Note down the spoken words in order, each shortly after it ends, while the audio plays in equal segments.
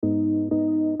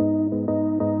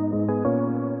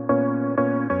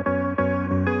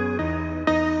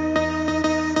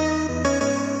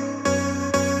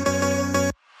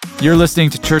You're listening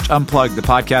to Church Unplugged, the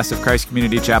podcast of Christ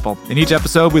Community Chapel. In each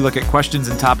episode, we look at questions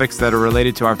and topics that are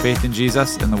related to our faith in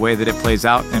Jesus and the way that it plays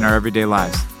out in our everyday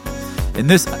lives. In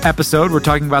this episode, we're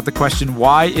talking about the question,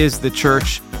 why is the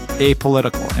church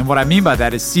apolitical? And what I mean by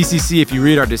that is CCC, if you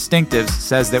read our distinctives,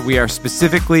 says that we are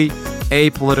specifically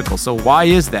apolitical. So why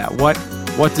is that? What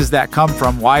does that come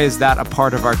from? Why is that a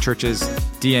part of our church's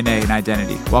DNA and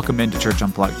identity? Welcome into Church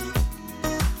Unplugged.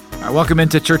 All right, welcome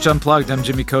into Church Unplugged. I'm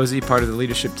Jimmy Cozy, part of the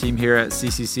leadership team here at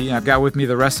CCC. And I've got with me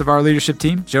the rest of our leadership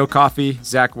team, Joe Coffey,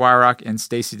 Zach Weirach, and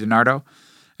Stacy DiNardo.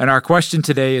 And our question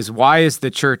today is, why is the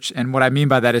church, and what I mean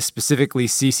by that is specifically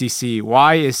CCC,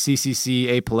 why is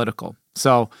CCC apolitical?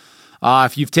 So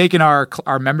if you've taken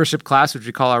our membership class, which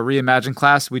we call our Reimagine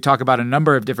class, we talk about a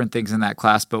number of different things in that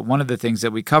class, but one of the things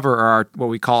that we cover are what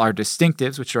we call our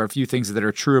distinctives, which are a few things that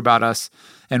are true about us.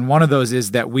 And one of those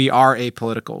is that we are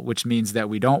apolitical, which means that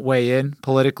we don't weigh in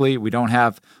politically, we don't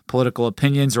have political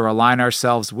opinions or align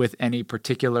ourselves with any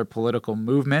particular political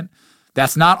movement.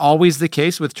 That's not always the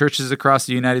case with churches across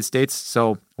the United States.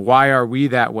 So why are we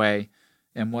that way,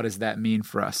 and what does that mean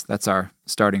for us? That's our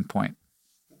starting point.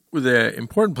 Well, the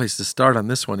important place to start on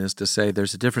this one is to say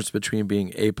there's a difference between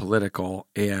being apolitical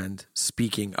and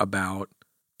speaking about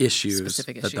issues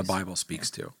that the Bible speaks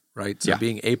to, right? So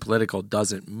being apolitical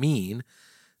doesn't mean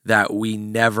that we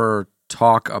never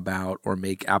talk about or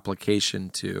make application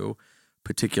to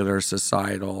particular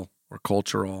societal or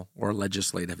cultural or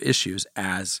legislative issues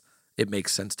as it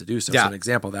makes sense to do so. So an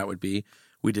example of that would be,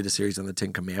 we did a series on the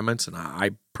 10 Commandments, and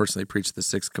I personally preached the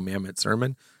 6th commandment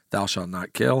sermon, thou shalt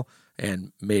not kill,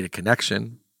 and made a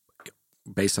connection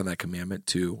based on that commandment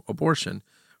to abortion,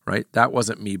 right? That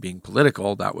wasn't me being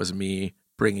political. That was me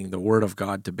bringing the word of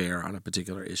God to bear on a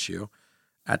particular issue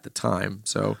at the time.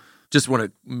 So just want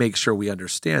to make sure we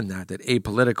understand that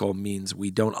apolitical means we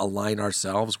don't align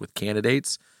ourselves with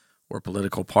candidates or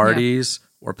political parties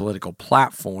or political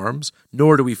platforms,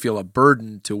 nor do we feel a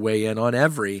burden to weigh in on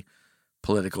every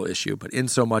political issue, but in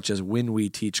so much as when we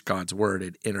teach God's word,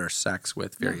 it intersects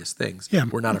with various things.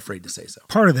 We're not afraid to say so.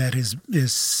 Part of that is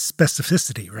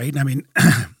specificity, right? I mean,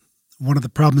 one of the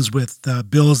problems with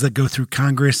bills that go through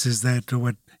Congress is that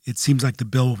what it seems like the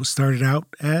bill started out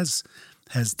as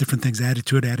has different things added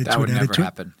to it. That would never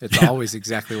happen. It's always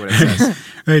exactly what it says.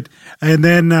 Right. And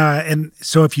then, and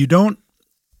so if you don't,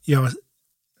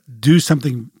 do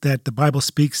something that the Bible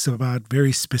speaks about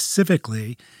very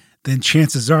specifically, then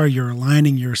chances are you're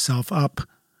aligning yourself up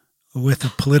with a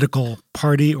political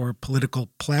party or a political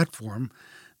platform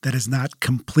that is not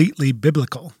completely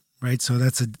biblical, right? So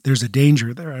there's a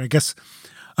danger there. I guess,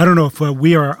 I don't know if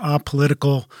we are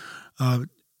apolitical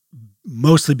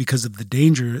mostly because of the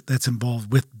danger that's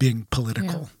involved with being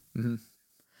political. Yeah. Mm-hmm.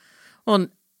 Well,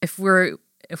 if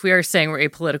we are saying we're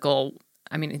apolitical,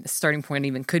 I mean, the starting point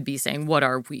even could be saying, what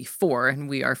are we for? And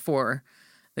we are for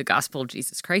the gospel of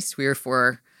Jesus Christ. We are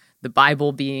for the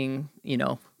Bible being,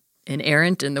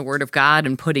 inerrant in the Word of God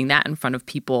and putting that in front of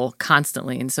people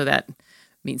constantly. And so that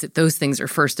means that those things are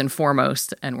first and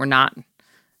foremost, and we're not,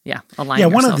 aligning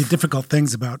one ourselves. of the difficult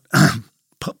things about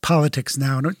politics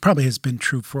now, and it probably has been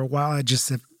true for a while, I just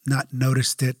have not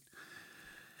noticed it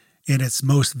in its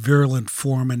most virulent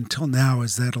form until now,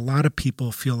 is that a lot of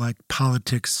people feel like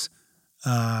politics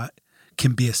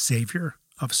can be a savior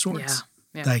of sorts.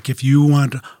 Yeah. Like if you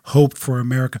want hope for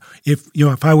America, if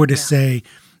I were to say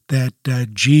that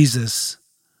Jesus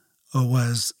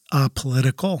was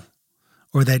apolitical,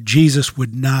 or that Jesus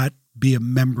would not be a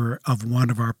member of one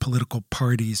of our political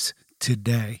parties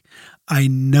today, I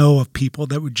know of people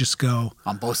that would just go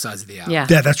on both sides of the aisle. Yeah,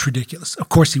 that's ridiculous. Of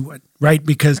course he would, right?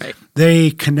 Because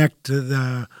they connect to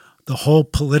the whole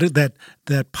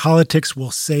that politics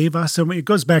will save us. I mean, it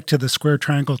goes back to the square,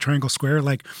 triangle, triangle, square.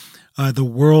 Like the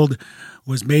world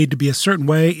was made to be a certain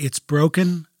way. It's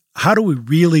broken. How do we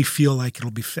really feel like it'll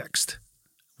be fixed?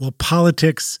 Will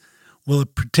politics, will a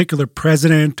particular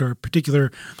president or a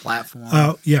particular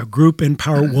platform, group in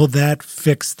power, will that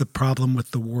fix the problem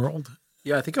with the world?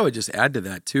 Yeah, I think I would just add to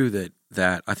that too,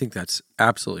 that I think that's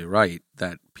absolutely right,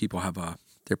 that people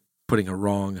they're putting a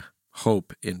wrong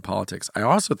hope in politics. I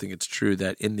also think it's true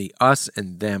that in the us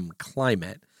and them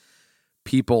climate,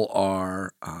 people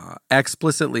are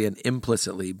explicitly and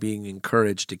implicitly being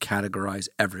encouraged to categorize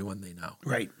everyone they know.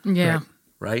 Right. Yeah.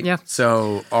 Right? Yeah.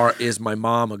 So is my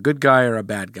mom a good guy or a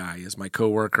bad guy? Is my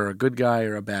coworker a good guy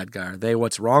or a bad guy? Are they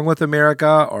what's wrong with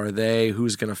America, or are they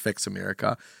who's going to fix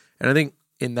America? And I think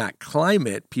in that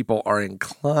climate, people are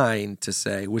inclined to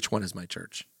say, which one is my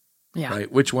church? Yeah.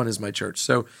 Right? Which one is my church?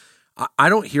 So I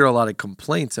don't hear a lot of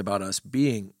complaints about us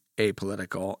being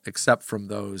apolitical, except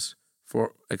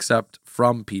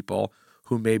from people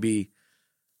who maybe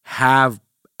have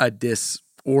a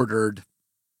disordered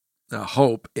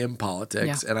hope in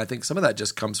politics. And I think some of that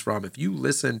just comes from, if you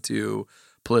listen to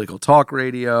political talk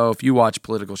radio, if you watch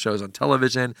political shows on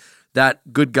television,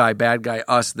 that good guy, bad guy,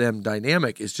 us, them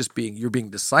dynamic is just you're being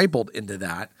discipled into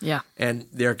that. Yeah. And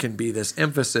there can be this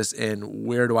emphasis in,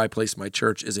 where do I place my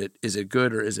church? Is it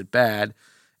good or is it bad?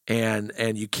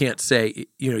 And you can't say,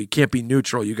 you can't be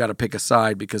neutral. You got to pick a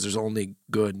side, because there's only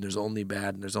good and there's only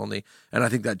bad and I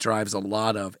think that drives a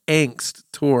lot of angst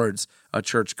towards a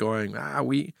church going,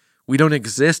 we don't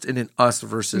exist in an us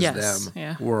versus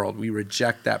them world. We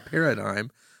reject that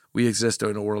paradigm. We exist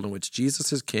in a world in which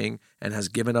Jesus is king and has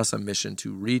given us a mission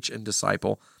to reach and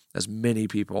disciple as many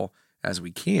people as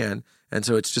we can. And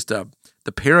so it's just the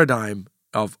paradigm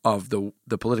of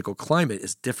the political climate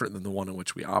is different than the one in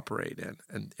which we operate in,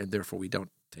 and therefore we don't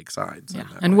take sides. Yeah.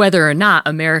 And whether or not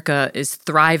America is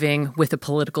thriving with a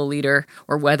political leader,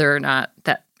 or whether or not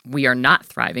that we are not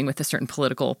thriving with a certain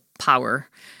political power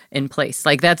in place,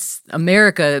 like that's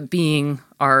America being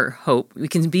our hope. We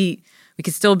can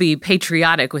still be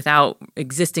patriotic without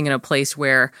existing in a place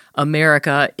where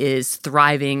America is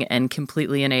thriving and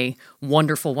completely in a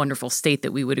wonderful, wonderful state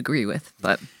that we would agree with.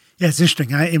 But yeah, it's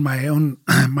interesting. In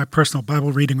my personal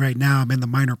Bible reading right now, I'm in the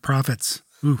Minor Prophets.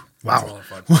 Ooh, wow!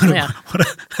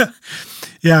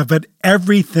 Yeah, but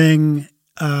everything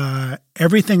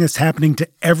that's happening to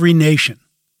every nation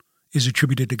is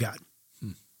attributed to God.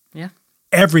 Yeah,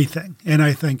 everything. And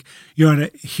I think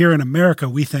here in America,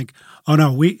 we think, oh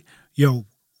no, we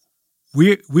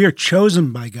are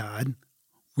chosen by God.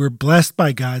 We're blessed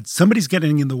by God. Somebody's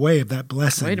getting in the way of that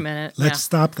blessing. Wait a minute. Let's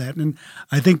stop that. And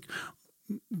I think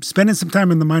spending some time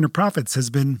in the Minor Prophets has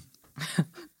been,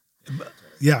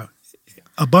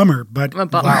 a bummer. But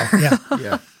wow,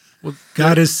 yeah. Well,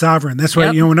 God is sovereign. That's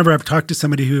why whenever I've talked to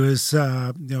somebody who is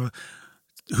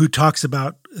who talks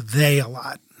about they a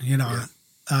lot,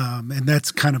 and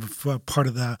that's kind of part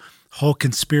of the whole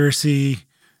conspiracy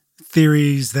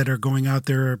theories that are going out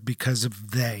there because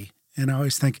of they. And I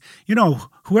always think,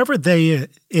 whoever they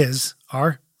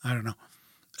are, I don't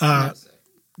know,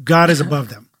 God is above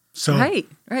them. So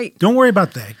right. Don't worry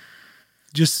about they.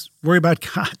 Just worry about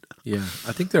God. Yeah,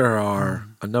 I think there are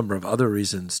a number of other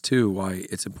reasons, too, why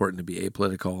it's important to be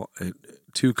apolitical,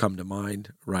 to come to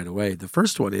mind right away. The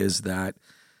first one is that,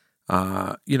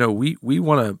 we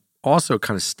want to also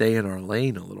kind of stay in our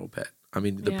lane a little bit. I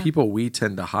mean, the people we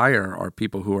tend to hire are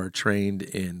people who are trained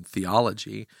in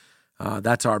theology.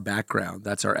 That's our background.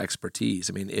 That's our expertise.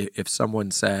 I mean, if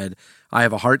someone said, I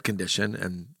have a heart condition,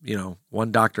 and,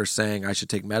 one doctor's saying I should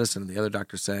take medicine and the other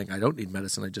doctor's saying I don't need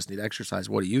medicine, I just need exercise.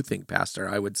 What do you think, Pastor?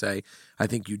 I would say, I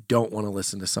think you don't want to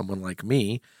listen to someone like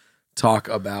me talk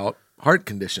about heart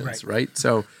conditions, right?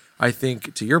 So I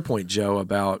think, to your point, Joe,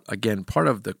 about, again, part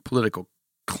of the political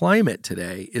climate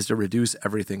today is to reduce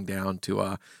everything down to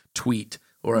a tweet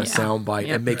or a soundbite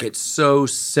and make it so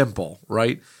simple,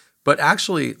 right? But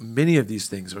actually, many of these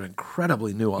things are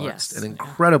incredibly nuanced and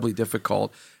incredibly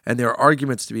difficult, and there are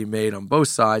arguments to be made on both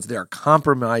sides. There are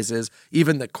compromises.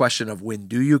 Even the question of, when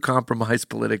do you compromise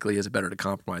politically? Is it better to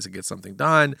compromise and get something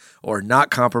done, or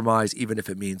not compromise, even if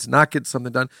it means not get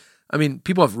something done? I mean,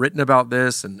 people have written about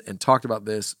this and talked about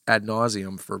this ad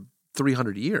nauseum for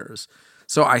 300 years.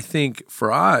 So I think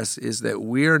for us is that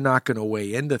we're not going to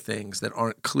weigh into things that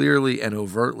aren't clearly and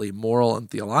overtly moral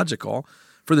and theological,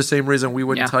 for the same reason we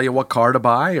wouldn't tell you what car to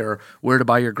buy or where to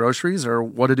buy your groceries or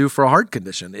what to do for a heart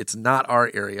condition. It's not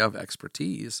our area of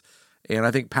expertise. And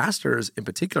I think pastors in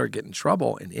particular get in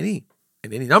trouble in any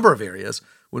number of areas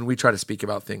when we try to speak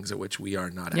about things at which we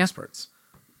are not experts.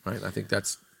 Right? I think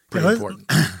that's pretty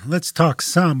important. Let's talk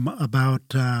some about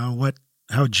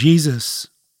how Jesus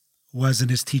was in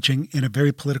his teaching in a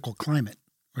very political climate.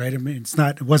 Right? I mean,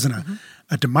 it wasn't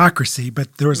a democracy,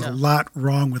 but there was a lot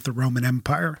wrong with the Roman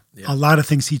Empire. Yeah. A lot of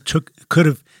things he could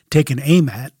have taken aim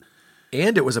at.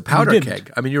 And it was a powder keg.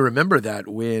 I mean, you remember that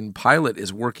when Pilate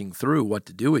is working through what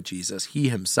to do with Jesus, he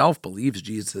himself believes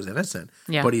Jesus is innocent,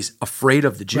 but he's afraid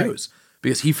of the Jews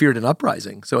because he feared an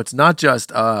uprising. So it's not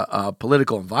just a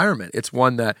political environment. It's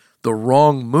one that the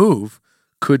wrong move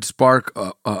could spark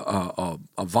a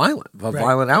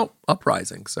violent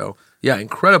uprising. So,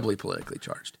 incredibly politically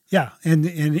charged. Yeah, and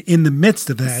in the midst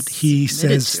of that, he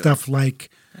says stuff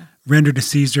like, "Render to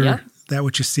Caesar that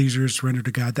which is Caesar's, render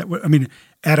to God." That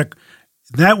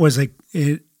was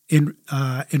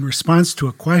in response to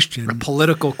a question, a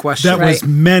political question that was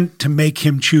meant to make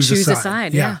him choose a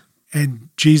side. And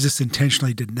Jesus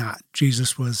intentionally did not.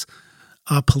 Jesus was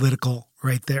apolitical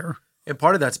right there. And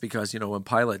part of that's because, when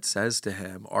Pilate says to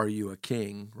him, "Are you a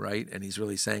king?" right? And he's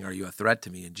really saying, "Are you a threat to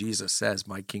me?" And Jesus says,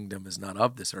 "My kingdom is not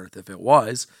of this earth. If it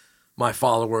was, my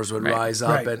followers would rise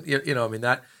up. And, I mean,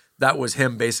 that was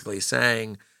him basically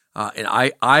saying, and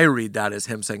I read that as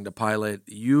him saying to Pilate,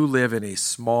 you live in a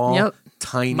small,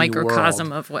 tiny microcosm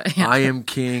world. Of what I am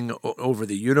king over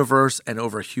the universe and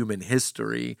over human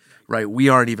history, right? We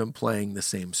aren't even playing the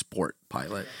same sport,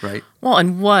 Pilate, right? Well,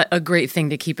 and what a great thing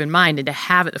to keep in mind and to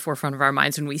have at the forefront of our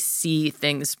minds when we see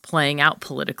things playing out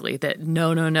politically, that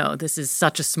no, this is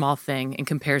such a small thing in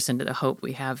comparison to the hope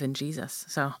we have in Jesus.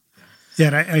 So...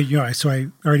 Yeah, so I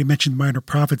already mentioned minor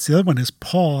prophets. The other one is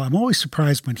Paul. I'm always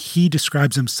surprised when he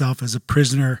describes himself as a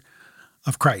prisoner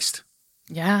of Christ.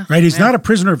 Yeah. Right? He's not a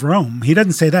prisoner of Rome. He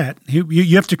doesn't say that.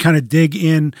 You have to kind of dig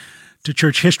in to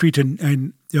church history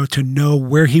to know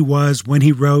where he was when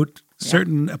he wrote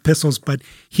certain epistles, but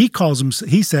he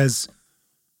says,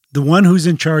 the one who's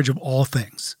in charge of all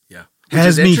things. Yeah. Which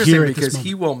has is me interesting here because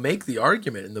he will make the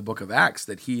argument in the book of Acts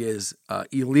that he is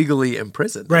illegally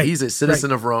imprisoned. Right. He's a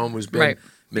citizen of Rome who's been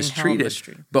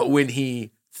mistreated. But when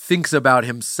he thinks about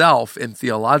himself in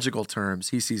theological terms,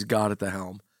 he sees God at the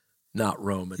helm, not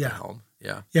Rome at the helm.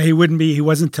 Yeah. Yeah, he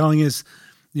wasn't telling his,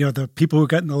 the people who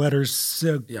got in the letters,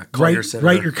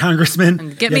 write your congressman.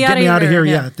 And get me out of here.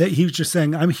 Yeah. He was just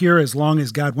saying, I'm here as long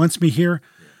as God wants me here.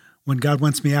 When God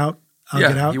wants me out, I'll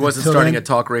get out. He wasn't starting a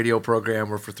talk radio program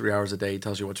where for 3 hours a day he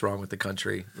tells you what's wrong with the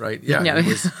country, right? Yeah. I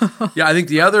think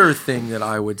the other thing that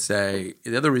I would say,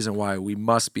 the other reason why we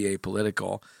must be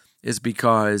apolitical is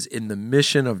because in the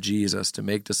mission of Jesus to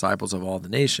make disciples of all the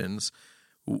nations,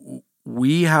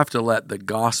 we have to let the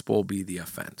gospel be the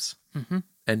offense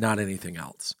and not anything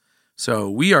else. So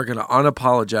we are going to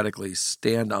unapologetically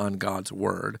stand on God's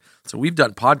word. So we've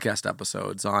done podcast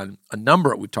episodes on a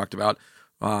number we've talked about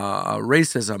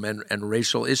racism and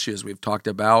racial issues. We've talked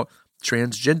about the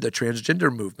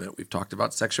transgender movement. We've talked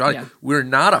about sexuality. Yeah. We're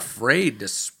not afraid to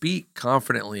speak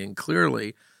confidently and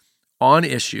clearly on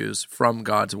issues from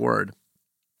God's word.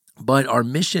 But our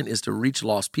mission is to reach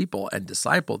lost people and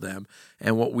disciple them.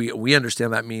 And what we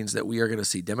understand that means that we are going to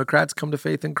see Democrats come to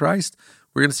faith in Christ.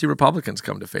 We're going to see Republicans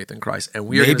come to faith in Christ, and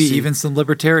we are maybe see, even some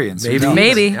libertarians.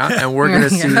 Maybe. Yeah, and we're going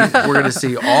to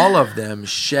see all of them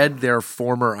shed their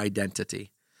former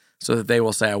identity, so that they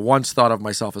will say, "I once thought of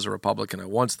myself as a Republican. I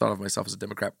once thought of myself as a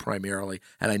Democrat primarily,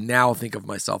 and I now think of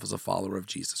myself as a follower of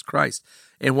Jesus Christ."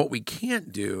 And what we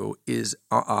can't do is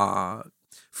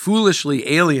foolishly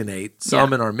alienate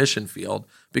some in our mission field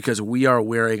because we are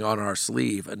wearing on our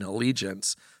sleeve an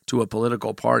allegiance to a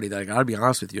political party that, I got to be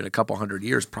honest with you, in a couple hundred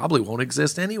years probably won't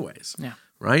exist anyways. Yeah.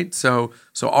 Right? So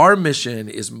our mission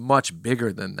is much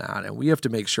bigger than that, and we have to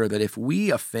make sure that if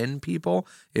we offend people,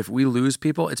 if we lose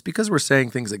people, it's because we're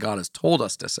saying things that God has told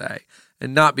us to say,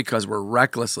 and not because we're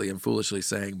recklessly and foolishly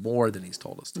saying more than He's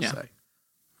told us to say.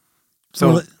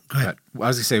 So, go ahead. I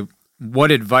was going to say,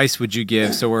 what advice would you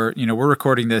give? So we're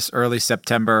recording this early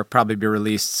September, probably be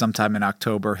released sometime in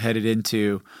October, headed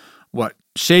into what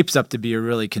shapes up to be a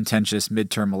really contentious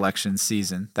midterm election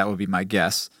season. That would be my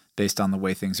guess, based on the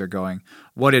way things are going.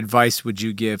 What advice would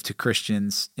you give to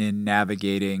Christians in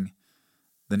navigating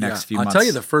the next few months? I'll tell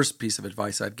you the first piece of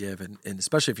advice I'd give, and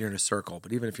especially if you're in a circle,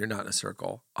 but even if you're not in a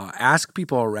circle, ask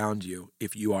people around you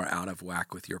if you are out of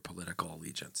whack with your political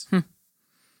allegiance.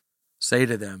 Say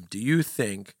to them, do you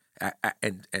think,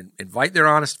 and invite their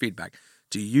honest feedback,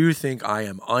 do you think I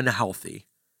am unhealthy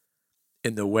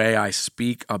in the way I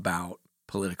speak about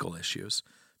political issues?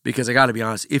 Because I got to be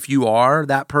honest, if you are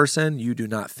that person, you do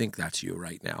not think that's you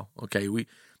right now. Okay,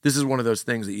 this is one of those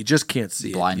things that you just can't see.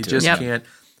 You just can't.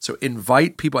 So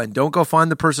invite people, and don't go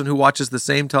find the person who watches the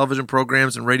same television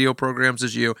programs and radio programs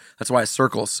as you. That's why a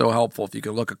circle is so helpful. If you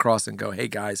can look across and go, hey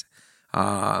guys,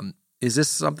 is this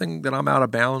something that I'm out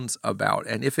of bounds about?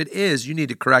 And if it is, you need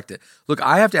to correct it. Look,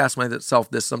 I have to ask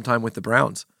myself this sometime with the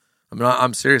Browns. I mean,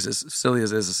 I'm serious, as silly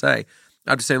as it is to say.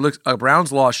 I have to say, look, a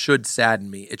Browns loss should sadden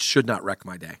me. It should not wreck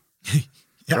my day.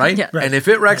 Right? Yeah. And if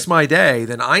it wrecks my day,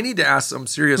 then I need to ask some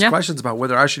serious questions about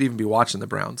whether I should even be watching the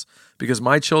Browns. Because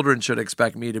my children should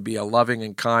expect me to be a loving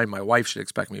and kind, my wife should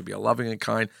expect me to be a loving and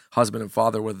kind husband and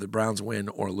father, whether the Browns win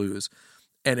or lose.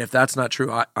 And if that's not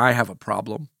true, I have a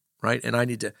problem, right? And I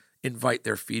need to invite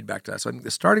their feedback to that. So I think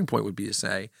the starting point would be to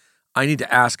say, I need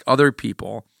to ask other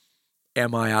people,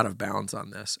 am I out of bounds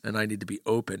on this? And I need to be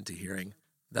open to hearing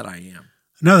that I am.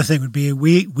 Another thing would be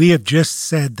we have just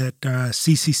said that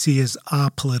CCC is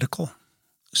apolitical.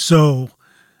 So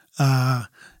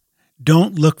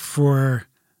don't look for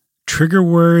trigger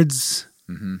words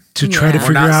to try to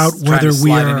figure out whether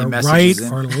we are right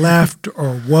or left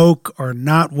or woke or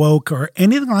not woke or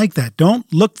anything like that.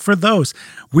 Don't look for those.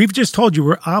 We've just told you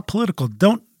we're apolitical.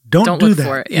 Don't do that,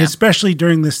 for it, especially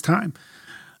during this time.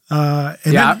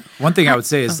 One thing I would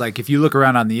say is, like, if you look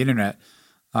around on the internet,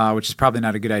 which is probably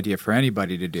not a good idea for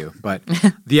anybody to do. But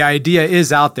the idea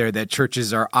is out there that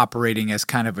churches are operating as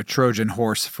kind of a Trojan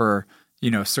horse for,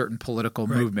 certain political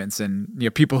movements,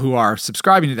 and people who are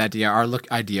subscribing to that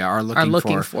idea are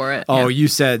looking for it. Oh, you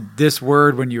said this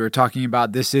word when you were talking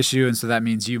about this issue, and so that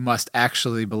means you must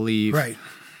actually believe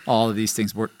all of these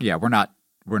things. We're not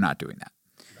doing that.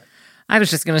 I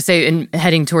was just going to say, in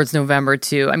heading towards November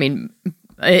too, I mean,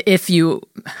 if you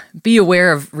be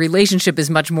aware of relationship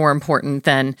is much more important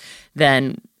than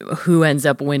who ends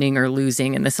up winning or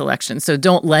losing in this election. So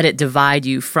don't let it divide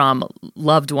you from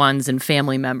loved ones and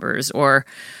family members or,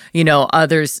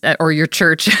 others or your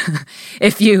church.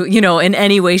 If you, in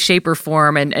any way, shape, or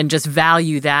form and just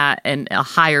value that in a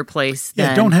higher place.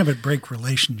 Don't have it break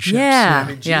relationships. Yeah.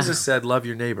 I mean, Jesus said, love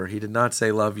your neighbor. He did not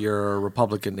say love your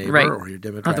Republican neighbor or your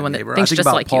Democrat neighbor. I think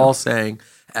about like Paul saying,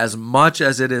 as much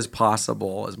as it is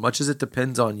possible, as much as it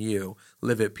depends on you,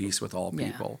 live at peace with all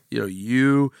people.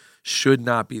 You should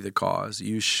not be the cause.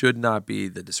 You should not be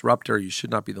the disruptor. You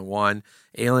should not be the one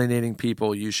alienating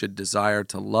people. You should desire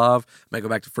to love. I might go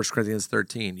back to 1 Corinthians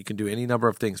 13. You can do any number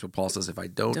of things, but Paul says, if I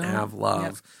don't have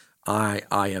love, I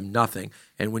am nothing.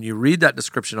 And when you read that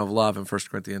description of love in 1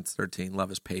 Corinthians 13,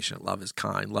 love is patient, love is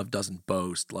kind, love doesn't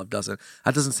boast, that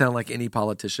doesn't sound like any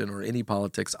politician or any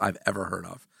politics I've ever heard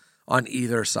of on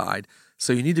either side.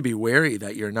 So you need to be wary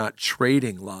that you're not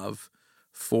trading love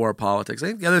for politics. I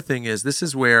think the other thing is, this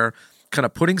is where kind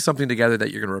of putting something together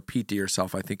that you're going to repeat to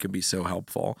yourself, I think, can be so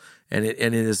helpful. And it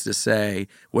is to say,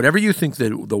 whatever you think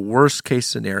the worst case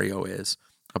scenario is,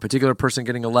 a particular person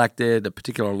getting elected, a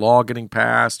particular law getting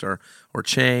passed or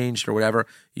changed or whatever,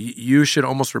 you should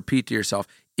almost repeat to yourself,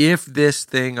 if this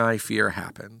thing I fear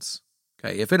happens,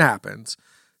 okay, if it happens,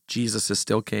 Jesus is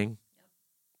still king.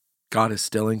 God is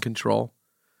still in control.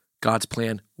 God's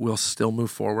plan will still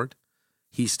move forward.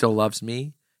 He still loves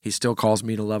me. He still calls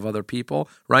me to love other people,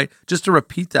 right? Just to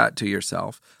repeat that to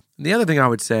yourself. And the other thing I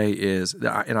would say is,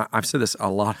 and I've said this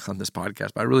a lot on this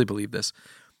podcast, but I really believe this,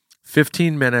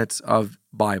 15 minutes of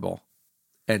Bible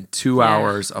and 2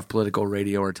 hours of political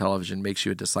radio or television makes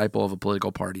you a disciple of a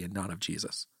political party and not of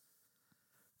Jesus.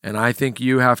 And I think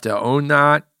you have to own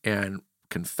that and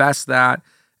confess that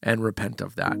and repent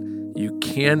of that. You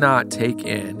cannot take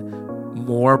in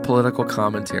more political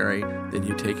commentary than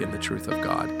you take in the truth of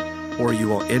God, or you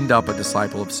will end up a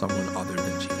disciple of someone other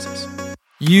than Jesus.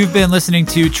 You've been listening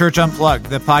to Church Unplugged,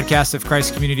 the podcast of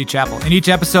Christ Community Chapel. In each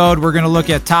episode, we're going to look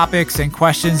at topics and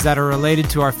questions that are related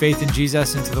to our faith in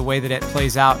Jesus and to the way that it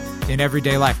plays out in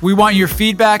everyday life. We want your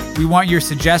feedback. We want your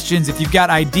suggestions. If you've got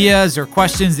ideas or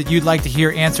questions that you'd like to hear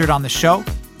answered on the show,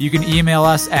 you can email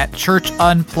us at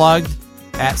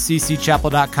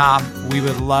churchunplugged@ccchapel.com. We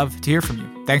would love to hear from you.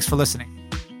 Thanks for listening.